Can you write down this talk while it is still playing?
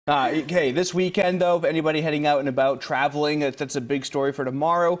Okay, this weekend, though, if anybody heading out and about traveling, that's a big story for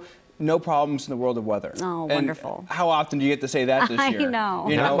tomorrow. No problems in the world of weather. Oh, and wonderful. How often do you get to say that this year? I know.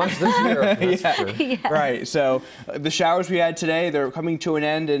 Not much this year, that's for sure. Yes. Right, so the showers we had today, they're coming to an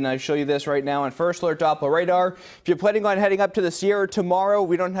end, and I show you this right now on First Alert Doppler radar. If you're planning on heading up to the Sierra tomorrow,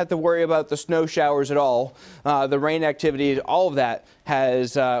 we don't have to worry about the snow showers at all. The rain activity, all of that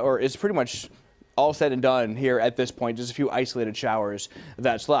has, or is pretty much all said and done here at this point. Just a few isolated showers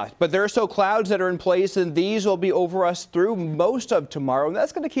that's left. But there are still clouds that are in place, and these will be over us through most of tomorrow. And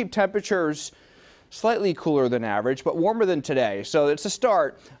that's going to keep temperatures slightly cooler than average, but warmer than today. So it's the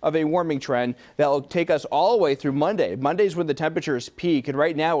start of a warming trend that will take us all the way through Monday. Monday's when the temperatures peak, and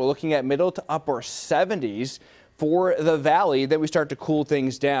right now we're looking at middle to upper 70s for the valley. Then we start to cool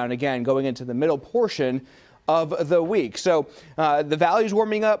things down again, going into the middle portion of the week. So the valley's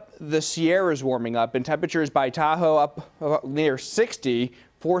warming up, the Sierra's warming up, and temperatures by Tahoe up near 60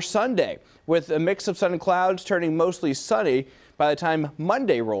 for Sunday, with a mix of sun and clouds turning mostly sunny by the time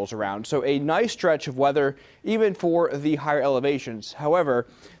Monday rolls around. So a nice stretch of weather even for the higher elevations. However,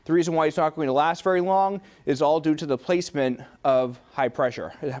 the reason why it's not going to last very long is all due to the placement of high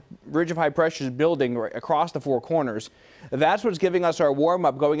pressure. A ridge of high pressure is building right across the four corners. That's what's giving us our warm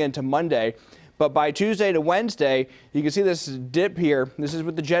up going into Monday. But by Tuesday to Wednesday, you can see this dip here. This is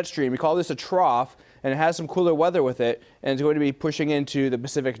with the jet stream. We call this a trough, and it has some cooler weather with it, and it's going to be pushing into the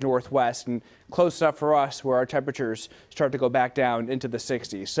Pacific Northwest and close enough for us where our temperatures start to go back down into the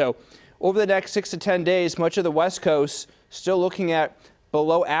 60s. So over the next 6 to 10 days, much of the West Coast still looking at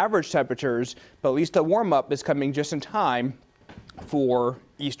below average temperatures, but at least the warm up is coming just in time for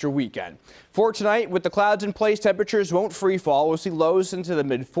Easter weekend. For tonight, with the clouds in place, temperatures won't free fall. We'll see lows into the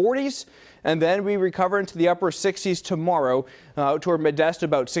mid 40s, and then we recover into the upper 60s tomorrow. Toward Modesto,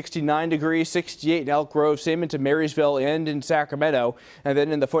 about 69 degrees, 68 in Elk Grove, same into Marysville and in Sacramento. And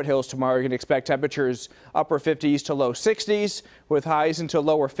then in the foothills tomorrow, you can expect temperatures upper 50s to low 60s, with highs into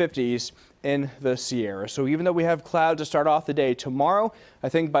lower 50s in the Sierra. So even though we have clouds to start off the day tomorrow, I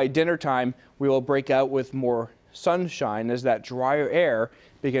think by dinner time we will break out with more sunshine as that drier air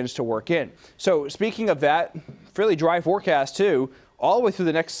begins to work in. So speaking of that, fairly dry forecast too, all the way through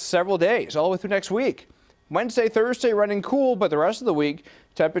the next several days, all the way through next week. Wednesday, Thursday running cool, but the rest of the week,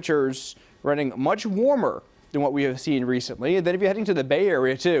 temperatures running much warmer than what we have seen recently. And then if you're heading to the Bay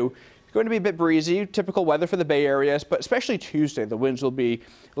Area too, it's going to be a bit breezy, typical weather for the Bay Areas, but especially Tuesday, the winds will be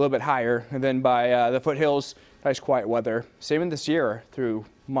a little bit higher. And then by the foothills, nice quiet weather. Same in the Sierra through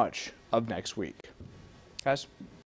much of next week. Guys?